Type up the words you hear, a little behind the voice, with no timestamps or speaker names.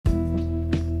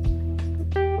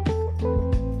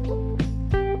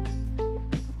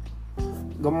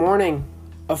Good morning,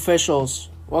 officials.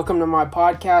 Welcome to my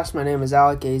podcast. My name is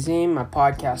Alec Azim. My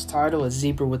podcast title is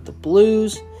Zebra with the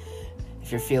Blues.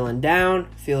 If you're feeling down,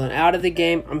 feeling out of the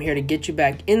game, I'm here to get you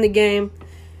back in the game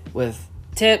with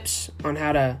tips on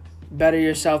how to better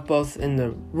yourself both in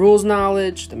the rules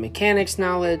knowledge, the mechanics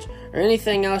knowledge, or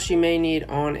anything else you may need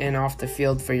on and off the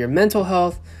field for your mental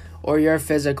health or your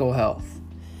physical health.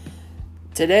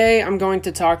 Today, I'm going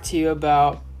to talk to you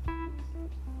about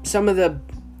some of the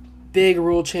big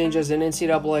rule changes in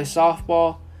NCAA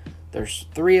softball. There's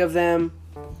 3 of them.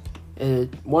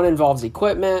 One involves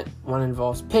equipment, one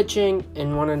involves pitching,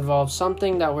 and one involves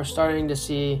something that we're starting to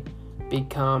see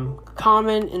become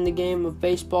common in the game of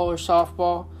baseball or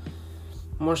softball.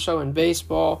 More so in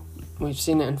baseball. We've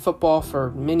seen it in football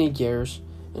for many years,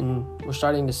 and we're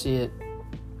starting to see it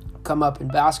come up in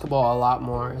basketball a lot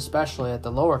more, especially at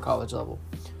the lower college level.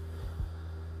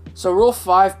 So Rule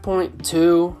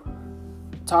 5.2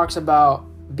 talks about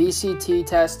BCT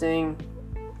testing,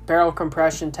 barrel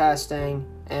compression testing,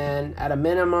 and at a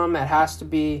minimum it has to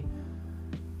be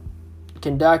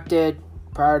conducted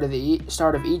prior to the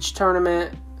start of each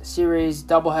tournament, series,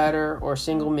 doubleheader, or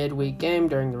single midweek game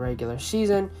during the regular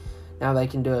season. Now they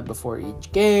can do it before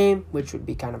each game, which would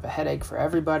be kind of a headache for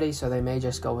everybody, so they may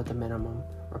just go with the minimum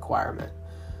requirement.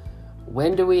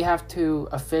 When do we have to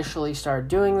officially start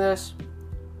doing this?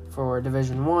 For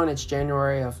Division 1, it's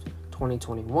January of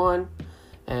 2021,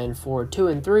 and for 2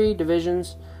 and 3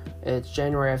 divisions, it's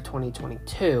January of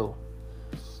 2022.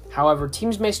 However,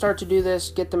 teams may start to do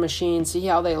this, get the machine, see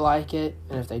how they like it,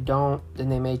 and if they don't, then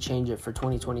they may change it for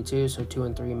 2022, so 2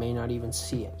 and 3 may not even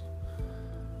see it.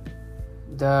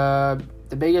 The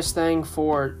biggest thing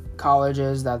for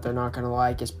colleges that they're not going to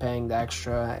like is paying the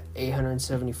extra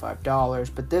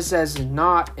 $875, but this is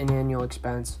not an annual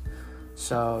expense,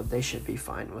 so they should be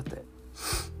fine with it.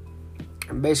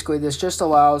 And basically, this just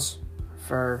allows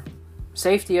for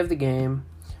safety of the game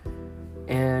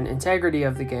and integrity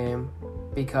of the game,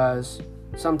 because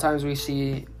sometimes we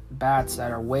see bats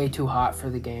that are way too hot for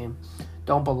the game,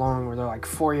 don't belong, where they're like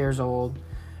 4 years old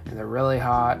and they're really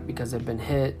hot because they've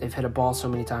hit a ball so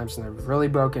many times and they're really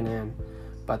broken in,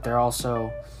 but they're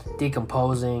also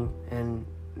decomposing and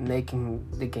making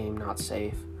the game not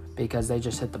safe because they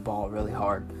just hit the ball really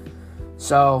hard.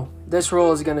 So this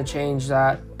rule is going to change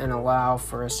that and allow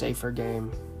for a safer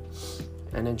game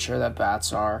and ensure that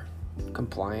bats are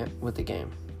compliant with the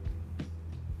game.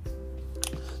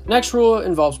 Next rule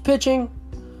involves pitching.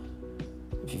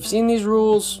 If you've seen these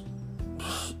rules,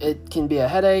 it can be a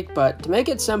headache, but to make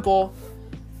it simple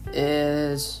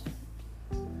is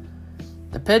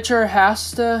the pitcher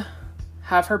has to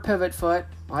have her pivot foot,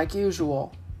 like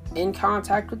usual, in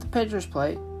contact with the pitcher's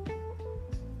plate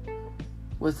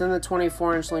within the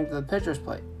 24-inch length of the pitcher's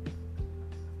plate.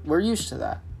 We're used to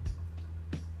that.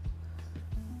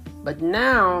 But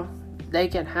now they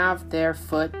can have their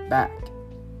foot back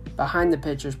behind the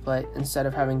pitcher's plate instead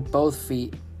of having both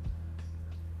feet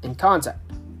in contact.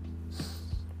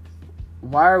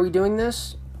 Why are we doing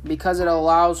this? Because it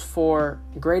allows for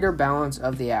greater balance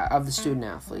of the student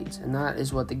athletes, and that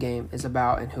is what the game is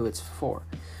about and who it's for.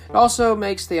 It also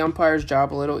makes the umpire's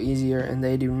job a little easier, and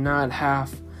they do not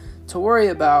have to worry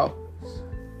about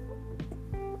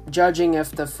judging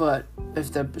if the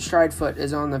stride foot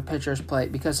is on the pitcher's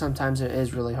plate, because sometimes it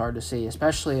is really hard to see,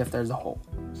 especially if there's a hole.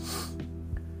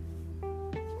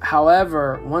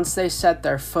 However, once they set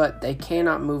their foot, they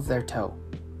cannot move their toe.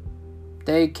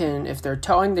 If they're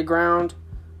toeing the ground,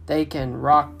 they can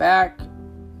rock back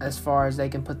as far as they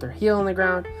can put their heel on the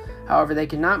ground. However, they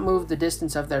cannot move the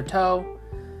distance of their toe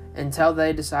until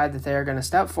they decide that they are going to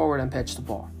step forward and pitch the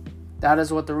ball. That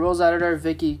is what the rules editor,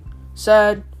 Vicky,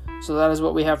 said, so that is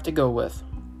what we have to go with.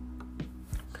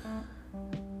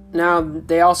 Now,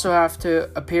 they also have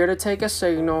to appear to take a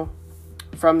signal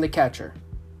from the catcher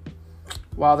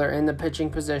while they're in the pitching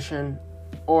position,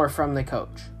 or from the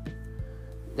coach.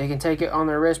 They can take it on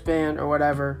their wristband or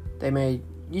whatever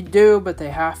you do, but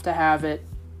they have to have it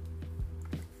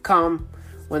come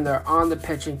when they're on the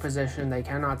pitching position. They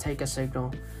cannot take a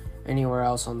signal anywhere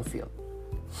else on the field.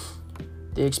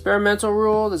 The experimental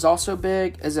rule is also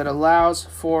big, as it allows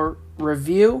for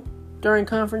review during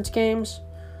conference games.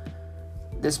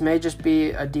 This may just be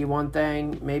a D1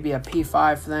 thing, maybe a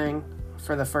P5 thing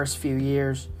for the first few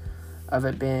years of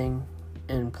it being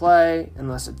in play,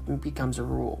 unless it becomes a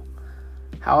rule.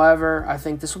 However, I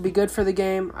think this will be good for the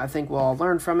game. I think we'll all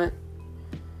learn from it,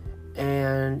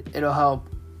 and it'll help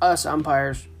us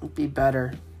umpires be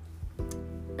better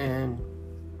and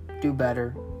do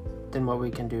better than what we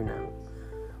can do now.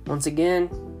 Once again,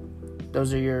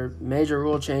 those are your major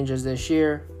rule changes this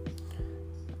year.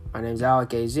 My name's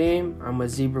Alec Azim. I'm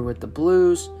with Zebra with the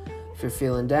Blues. If you're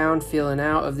feeling down, feeling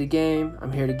out of the game,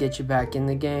 I'm here to get you back in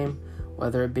the game,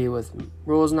 whether it be with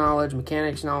rules knowledge,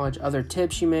 mechanics knowledge, other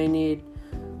tips you may need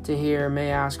to hear,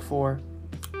 may ask for,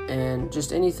 and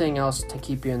just anything else to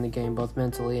keep you in the game, both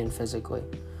mentally and physically.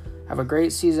 Have a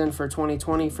great season for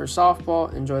 2020 for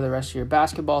softball. Enjoy the rest of your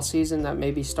basketball season that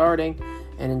may be starting,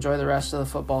 and enjoy the rest of the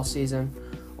football season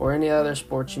or any other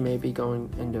sports you may be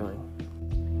going and doing.